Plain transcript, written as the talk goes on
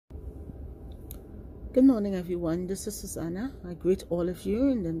Good morning, everyone. This is Susanna. I greet all of you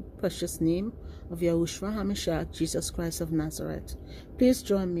in the precious name of Yahushua HaMashiach, Jesus Christ of Nazareth. Please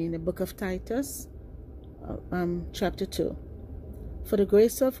join me in the book of Titus, chapter 2. For the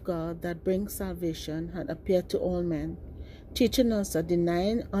grace of God that brings salvation had appeared to all men, teaching us that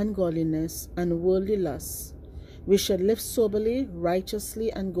denying ungodliness and worldly lusts, we should live soberly,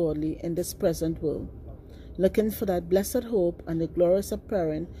 righteously, and godly in this present world, looking for that blessed hope and the glorious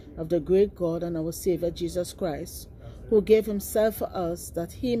appearing of the great God and our Savior Jesus Christ, who gave himself for us,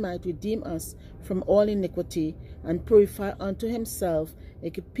 that he might redeem us from all iniquity and purify unto himself a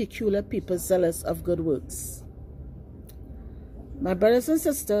peculiar people zealous of good works. My brothers and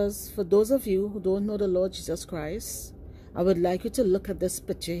sisters, for those of you who don't know the Lord Jesus Christ, I would like you to look at this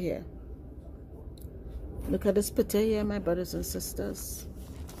picture here. Look at this picture here, my brothers and sisters.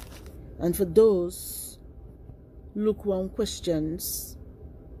 And for those lukewarm Christians,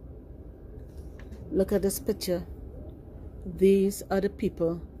 look at this picture. These are the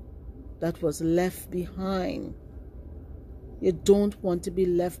people that was left behind. You don't want to be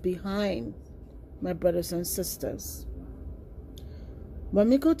left behind, my brothers and sisters. When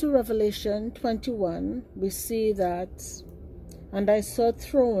we go to Revelation 21, we see that, and I saw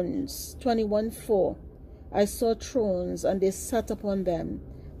thrones, 21:4. I saw thrones, and they sat upon them,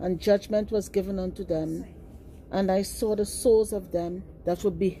 and judgment was given unto them. And I saw the souls of them that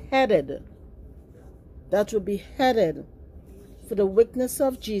were beheaded, for the witness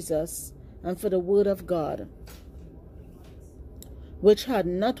of Jesus and for the word of God, which had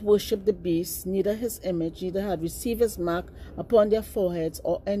not worshipped the beast, neither his image, neither had received his mark upon their foreheads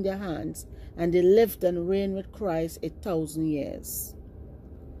or in their hands, and they lived and reigned with Christ 1,000 years.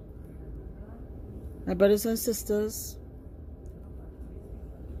 My brothers and sisters,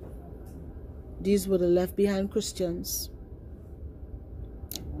 these were the left behind Christians.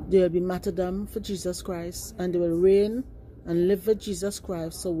 They will be martyrdom for Jesus Christ, and they will reign and live with Jesus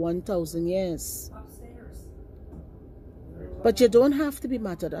Christ for 1,000 years. But you don't have to be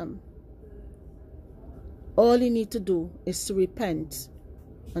martyrdom. All you need to do is to repent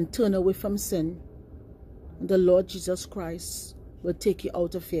and turn away from sin, and the Lord Jesus Christ will take you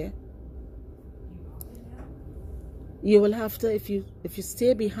out of here. You will have to, if you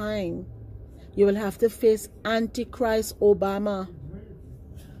stay behind, you will have to face Antichrist Obama,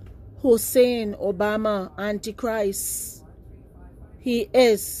 Hussein Obama, Antichrist. He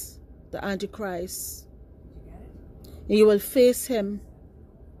is the Antichrist. You will face him.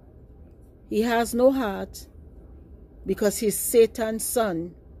 He has no heart because he's Satan's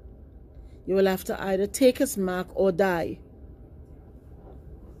son. You will have to either take his mark or die.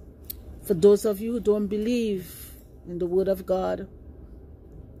 For those of you who don't believe in the word of God,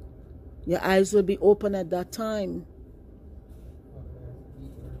 your eyes will be open at that time.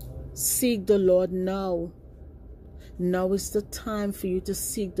 Seek the Lord now. Now is the time for you to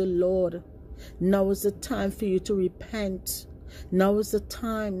seek the Lord. Now is the time for you to repent. Now is the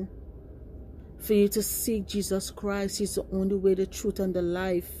time for you to seek Jesus Christ. He's the only way, the truth, and the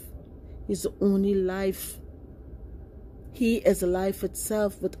life. He's the only life. He is life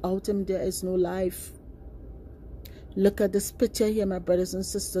itself. Without him, there is no life. Look at this picture here, my brothers and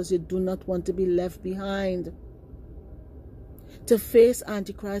sisters. You do not want to be left behind. To face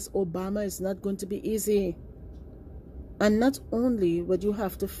Antichrist Obama is not going to be easy. And not only would you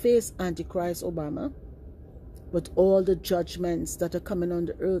have to face Antichrist Obama, but all the judgments that are coming on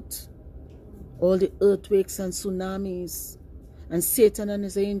the earth, all the earthquakes and tsunamis, and Satan and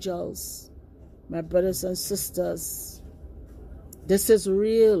his angels. My brothers and sisters, this is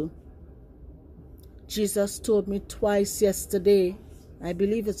real. Jesus told me twice yesterday, I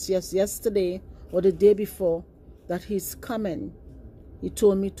believe it's yesterday or the day before, that he's coming. He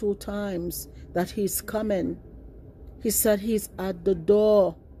told me 2 times that he's coming. He said he's at the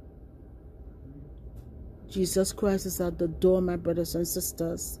door. Jesus Christ is at the door, my brothers and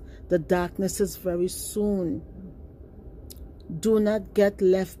sisters. The darkness is very soon. Do not get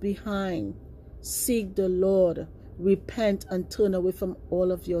left behind. Seek the Lord. Repent and turn away from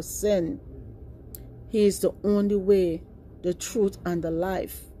all of your sin. He is the only way, the truth, and the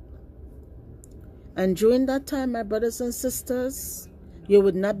life. And during that time, my brothers and sisters, you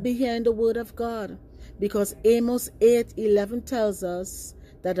would not be hearing the word of God, because Amos 8:11 tells us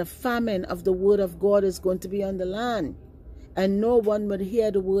that a famine of the word of God is going to be on the land, and no one would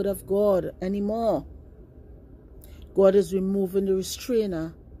hear the word of God anymore. God is removing the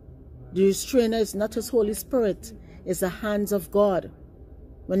restrainer. The restrainer is not his Holy Spirit, it's the hands of God.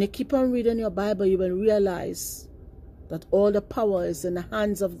 When you keep on reading your Bible, you will realize that all the power is in the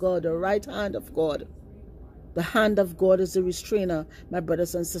hands of God, the right hand of God. The hand of God is the restrainer, my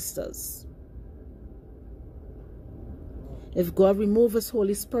brothers and sisters. If God remove his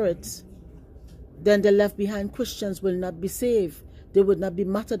Holy Spirit, then the left behind Christians will not be saved. They would not be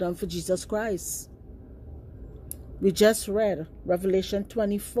martyred for Jesus Christ. We just read Revelation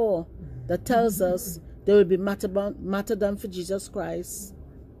 24 that tells us they will be martyred for Jesus Christ,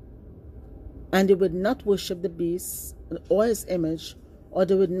 and they would not worship the beast or his image, or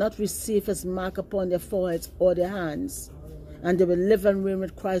they would not receive his mark upon their foreheads or their hands, and they will live and reign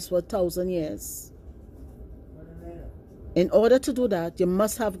with Christ for 1,000 years. In order to do that, you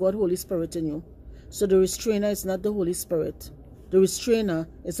must have God's Holy Spirit in you. So the restrainer is not the Holy Spirit. The restrainer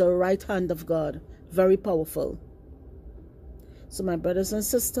is the right hand of God, very powerful. So my brothers and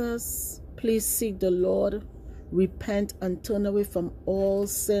sisters, please seek the Lord, repent and turn away from all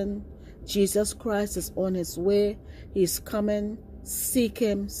sin. Jesus Christ is on his way. He is coming. Seek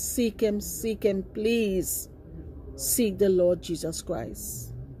him, seek him, seek him. Please seek the Lord Jesus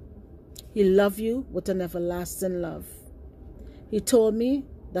Christ. He loves you with an everlasting love. He told me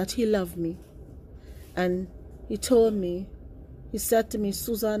that he loved me. And he told me, he said to me,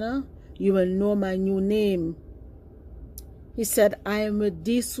 Susanna, you will know my new name. He said, I am with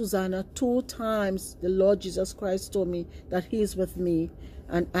thee, Susanna. 2 times the Lord Jesus Christ told me that he is with me,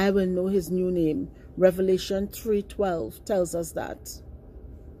 and I will know his new name. Revelation 3:12 tells us that.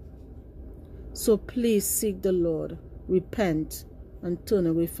 So please seek the Lord, repent, and turn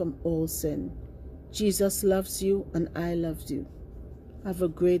away from all sin. Jesus loves you, and I love you. Have a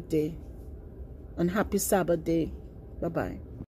great day, and happy Sabbath day. Bye-bye.